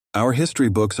Our history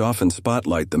books often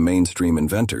spotlight the mainstream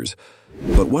inventors,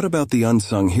 but what about the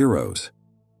unsung heroes?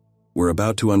 We're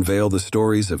about to unveil the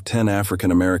stories of 10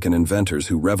 African-American inventors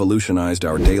who revolutionized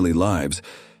our daily lives,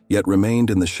 yet remained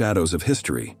in the shadows of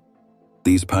history.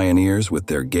 These pioneers, with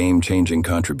their game-changing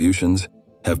contributions,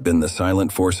 have been the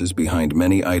silent forces behind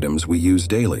many items we use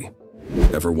daily.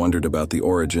 Ever wondered about the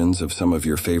origins of some of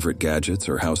your favorite gadgets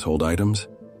or household items?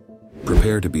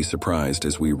 Prepare to be surprised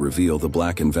as we reveal the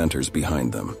Black inventors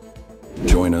behind them.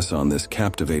 Join us on this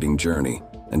captivating journey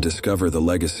and discover the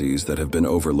legacies that have been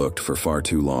overlooked for far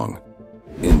too long.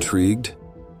 Intrigued?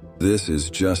 This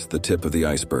is just the tip of the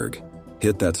iceberg.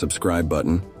 Hit that subscribe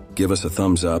button, give us a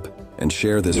thumbs up, and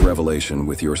share this revelation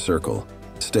with your circle.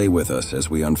 Stay with us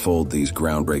as we unfold these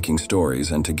groundbreaking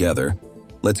stories, and together,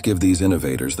 let's give these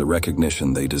innovators the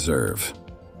recognition they deserve.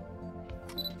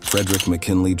 Frederick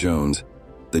McKinley Jones,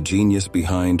 the genius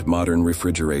behind modern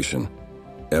refrigeration.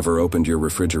 Ever opened your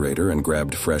refrigerator and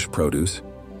grabbed fresh produce?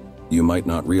 You might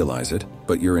not realize it,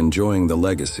 but you're enjoying the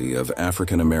legacy of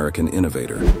African-American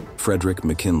innovator Frederick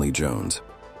McKinley Jones.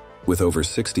 With over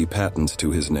 60 patents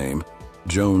to his name,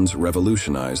 Jones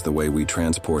revolutionized the way we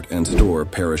transport and store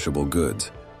perishable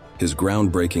goods. His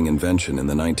groundbreaking invention in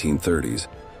the 1930s,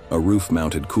 a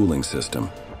roof-mounted cooling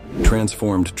system,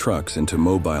 transformed trucks into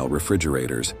mobile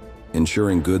refrigerators,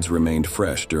 ensuring goods remained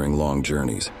fresh during long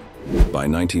journeys. By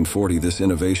 1940, this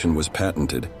innovation was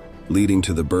patented, leading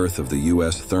to the birth of the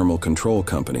U.S. Thermal Control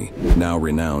Company, now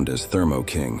renowned as Thermo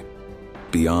King.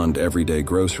 Beyond everyday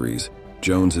groceries,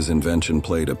 Jones's invention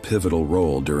played a pivotal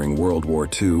role during World War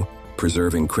II,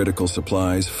 preserving critical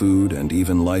supplies, food, and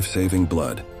even life-saving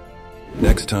blood.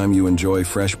 Next time you enjoy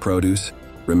fresh produce,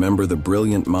 remember the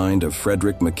brilliant mind of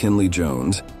Frederick McKinley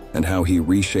Jones and how he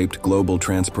reshaped global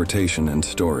transportation and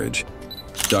storage.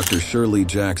 Dr. Shirley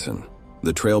Jackson,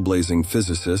 the trailblazing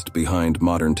physicist behind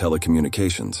modern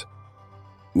telecommunications.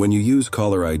 When you use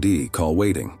caller ID, call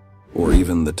waiting, or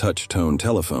even the touch-tone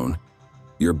telephone,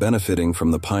 you're benefiting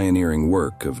from the pioneering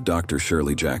work of Dr.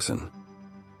 Shirley Jackson.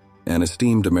 An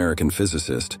esteemed American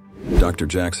physicist, Dr.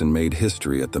 Jackson made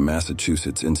history at the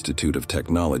Massachusetts Institute of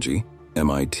Technology,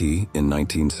 MIT, in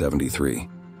 1973,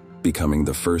 becoming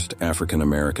the first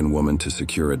African-American woman to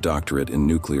secure a doctorate in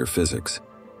nuclear physics.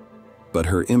 But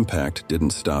her impact didn't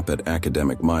stop at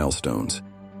academic milestones.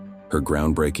 Her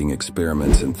groundbreaking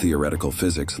experiments in theoretical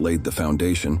physics laid the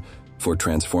foundation for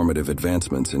transformative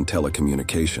advancements in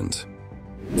telecommunications.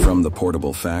 From the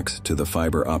portable fax to the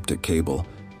fiber optic cable,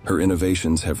 her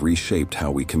innovations have reshaped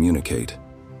how we communicate.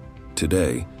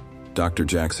 Today, Dr.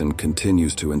 Jackson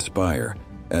continues to inspire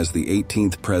as the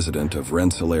 18th president of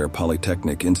Rensselaer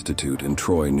Polytechnic Institute in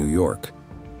Troy, New York.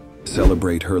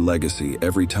 Celebrate her legacy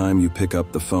every time you pick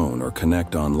up the phone or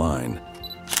connect online.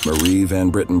 Marie Van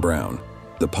Britten Brown,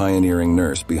 the pioneering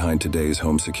nurse behind today's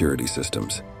home security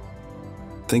systems.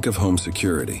 Think of home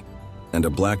security, and a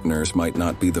Black nurse might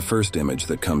not be the first image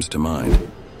that comes to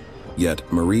mind. Yet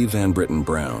Marie Van Britten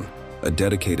Brown, a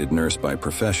dedicated nurse by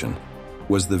profession,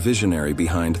 was the visionary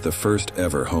behind the first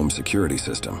ever home security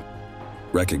system.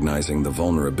 Recognizing the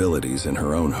vulnerabilities in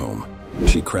her own home,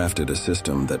 she crafted a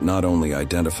system that not only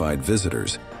identified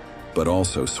visitors, but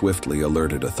also swiftly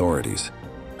alerted authorities.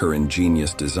 Her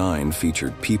ingenious design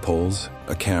featured peepholes,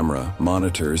 a camera,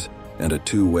 monitors, and a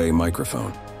two-way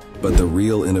microphone. But the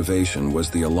real innovation was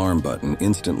the alarm button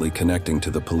instantly connecting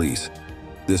to the police.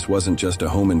 This wasn't just a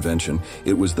home invention,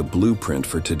 it was the blueprint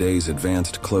for today's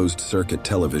advanced closed-circuit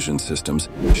television systems,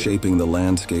 shaping the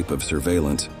landscape of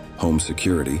surveillance, home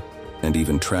security, and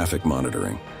even traffic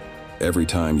monitoring. Every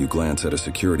time you glance at a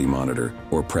security monitor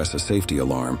or press a safety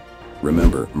alarm,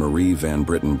 remember Marie Van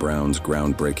Britten Brown's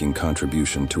groundbreaking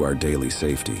contribution to our daily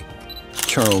safety.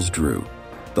 Charles Drew,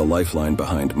 the lifeline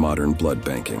behind modern blood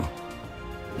banking.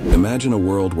 Imagine a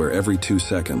world where every 2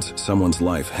 seconds someone's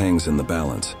life hangs in the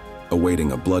balance,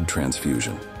 awaiting a blood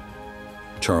transfusion.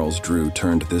 Charles Drew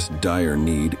turned this dire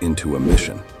need into a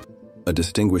mission. A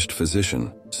distinguished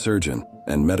physician, surgeon,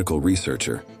 and medical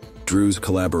researcher, Drew's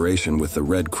collaboration with the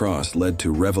Red Cross led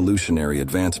to revolutionary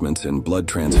advancements in blood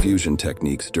transfusion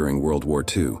techniques during World War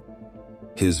II.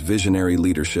 His visionary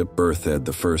leadership birthed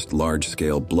the first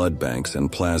large-scale blood banks and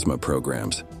plasma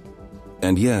programs.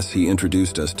 And yes, he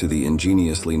introduced us to the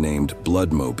ingeniously named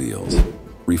bloodmobiles,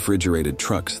 refrigerated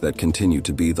trucks that continue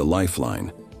to be the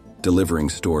lifeline, delivering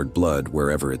stored blood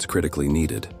wherever it's critically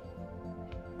needed.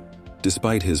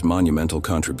 Despite his monumental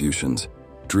contributions,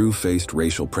 Drew faced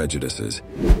racial prejudices.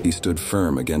 He stood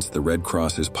firm against the Red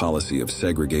Cross's policy of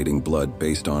segregating blood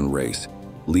based on race,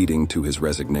 leading to his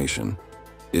resignation.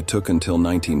 It took until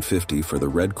 1950 for the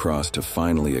Red Cross to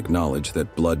finally acknowledge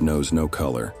that blood knows no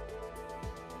color.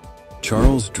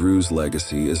 Charles Drew's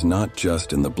legacy is not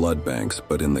just in the blood banks,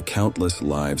 but in the countless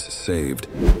lives saved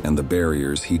and the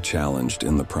barriers he challenged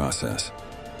in the process.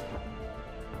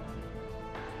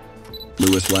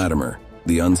 Lewis Latimer,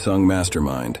 the unsung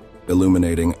mastermind,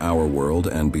 illuminating our world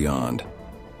and beyond.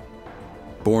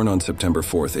 Born on September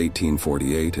 4,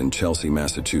 1848 in Chelsea,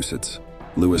 Massachusetts,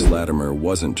 Lewis Latimer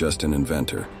wasn't just an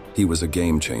inventor, he was a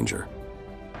game changer.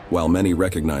 While many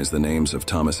recognize the names of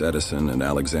Thomas Edison and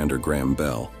Alexander Graham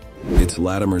Bell, it's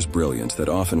Latimer's brilliance that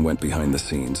often went behind the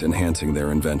scenes, enhancing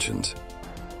their inventions.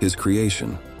 His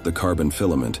creation, the carbon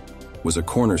filament, was a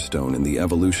cornerstone in the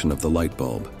evolution of the light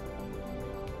bulb.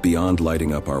 Beyond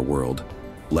lighting up our world,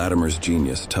 Latimer's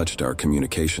genius touched our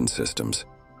communication systems.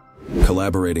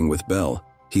 Collaborating with Bell,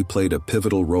 he played a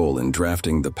pivotal role in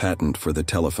drafting the patent for the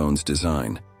telephone's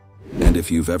design. And if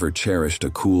you've ever cherished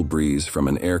a cool breeze from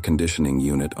an air conditioning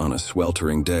unit on a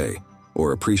sweltering day,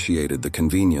 or appreciated the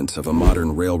convenience of a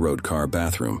modern railroad car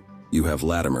bathroom, you have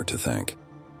Latimer to thank.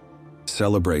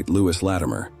 Celebrate Lewis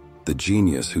Latimer, the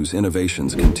genius whose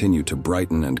innovations continue to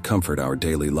brighten and comfort our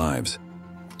daily lives.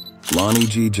 Lonnie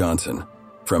G. Johnson,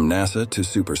 from NASA to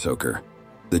Super Soaker,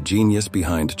 the genius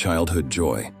behind childhood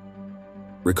joy.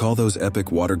 Recall those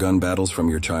epic water gun battles from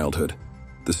your childhood?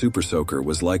 The Super Soaker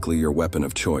was likely your weapon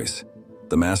of choice.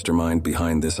 The mastermind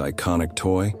behind this iconic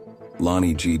toy?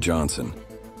 Lonnie G. Johnson.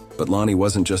 But Lonnie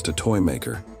wasn't just a toy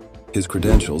maker. His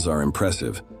credentials are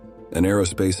impressive. An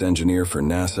aerospace engineer for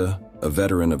NASA, a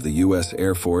veteran of the U.S.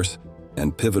 Air Force,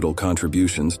 and pivotal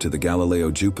contributions to the Galileo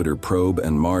Jupiter Probe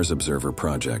and Mars Observer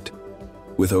project.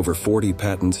 With over 40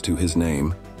 patents to his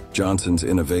name, Johnson's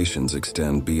innovations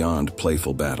extend beyond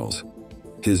playful battles.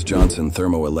 His Johnson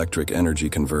Thermoelectric Energy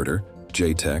Converter,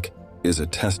 JTEC, is a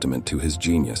testament to his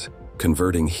genius,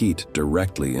 converting heat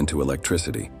directly into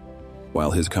electricity.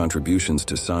 While his contributions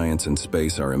to science and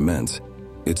space are immense,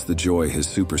 it's the joy his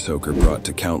Super Soaker brought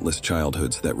to countless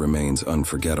childhoods that remains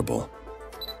unforgettable.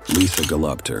 Lisa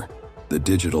Galupter, the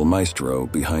digital maestro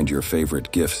behind your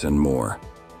favorite GIFs and more.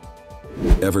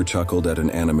 Ever chuckled at an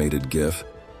animated GIF,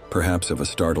 perhaps of a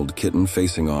startled kitten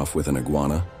facing off with an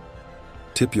iguana?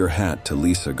 Tip your hat to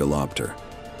Lisa Galupter.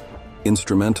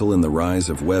 Instrumental in the rise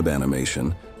of web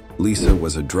animation, Lisa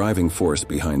was a driving force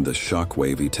behind the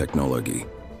shockwavy technology,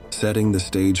 setting the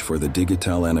stage for the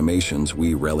digital animations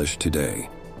we relish today.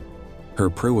 Her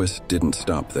prowess didn't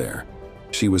stop there.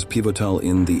 She was pivotal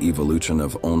in the evolution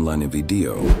of online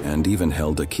video and even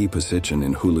held a key position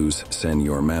in Hulu's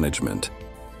senior management.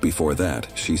 Before that,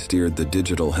 she steered the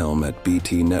digital helm at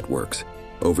BT Networks,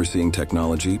 overseeing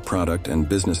technology, product, and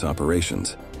business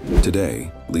operations.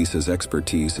 Today, Lisa's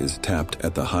expertise is tapped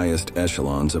at the highest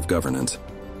echelons of governance.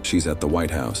 She's at the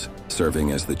White House,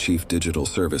 serving as the Chief Digital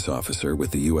Service Officer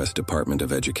with the U.S. Department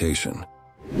of Education.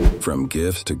 From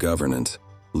GIFs to governance,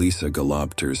 Lisa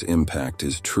Galupter's impact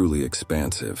is truly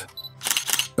expansive.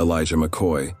 Elijah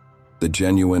McCoy, the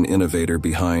genuine innovator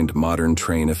behind modern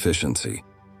train efficiency.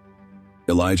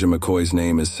 Elijah McCoy's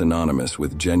name is synonymous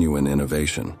with genuine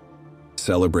innovation.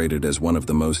 Celebrated as one of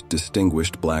the most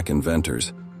distinguished Black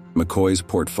inventors, McCoy's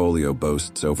portfolio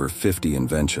boasts over 50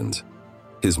 inventions.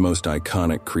 His most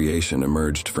iconic creation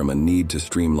emerged from a need to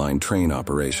streamline train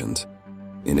operations.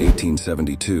 In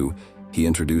 1872, he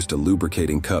introduced a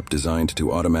lubricating cup designed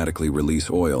to automatically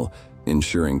release oil,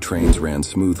 ensuring trains ran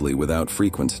smoothly without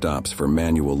frequent stops for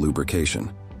manual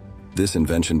lubrication. This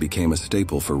invention became a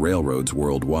staple for railroads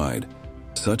worldwide.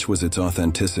 Such was its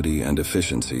authenticity and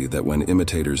efficiency that when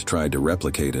imitators tried to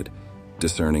replicate it,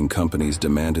 discerning companies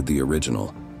demanded the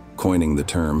original, coining the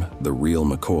term the real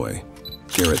McCoy.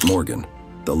 Garrett Morgan,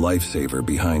 the lifesaver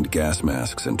behind gas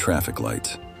masks and traffic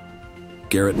lights.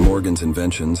 Garrett Morgan's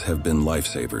inventions have been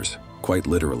lifesavers, quite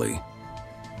literally.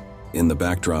 In the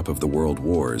backdrop of the World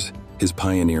Wars, his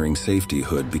pioneering safety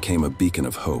hood became a beacon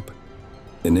of hope.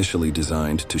 Initially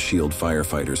designed to shield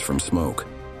firefighters from smoke,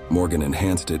 Morgan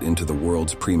enhanced it into the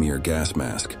world's premier gas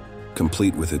mask,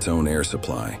 complete with its own air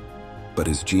supply. But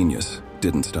his genius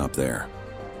didn't stop there.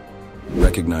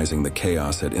 Recognizing the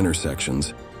chaos at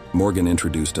intersections, Morgan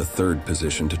introduced a third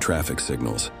position to traffic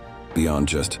signals, beyond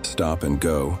just stop and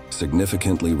go,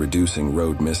 significantly reducing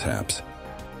road mishaps.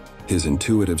 His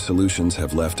intuitive solutions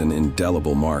have left an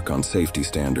indelible mark on safety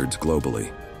standards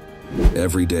globally.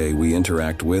 Every day we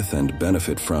interact with and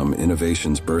benefit from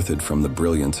innovations birthed from the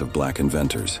brilliance of Black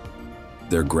inventors.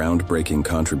 Their groundbreaking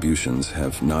contributions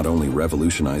have not only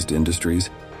revolutionized industries,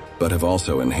 but have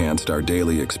also enhanced our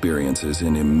daily experiences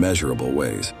in immeasurable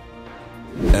ways.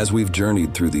 As we've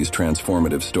journeyed through these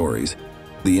transformative stories,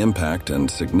 the impact and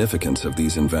significance of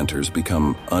these inventors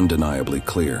become undeniably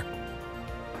clear.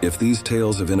 If these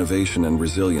tales of innovation and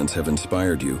resilience have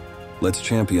inspired you, Let's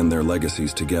champion their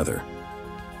legacies together.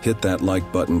 Hit that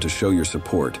like button to show your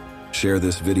support, share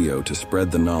this video to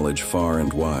spread the knowledge far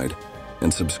and wide,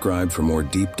 and subscribe for more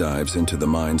deep dives into the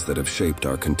minds that have shaped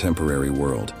our contemporary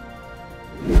world.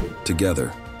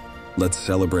 Together, let's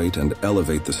celebrate and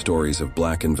elevate the stories of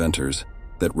Black inventors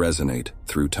that resonate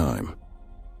through time.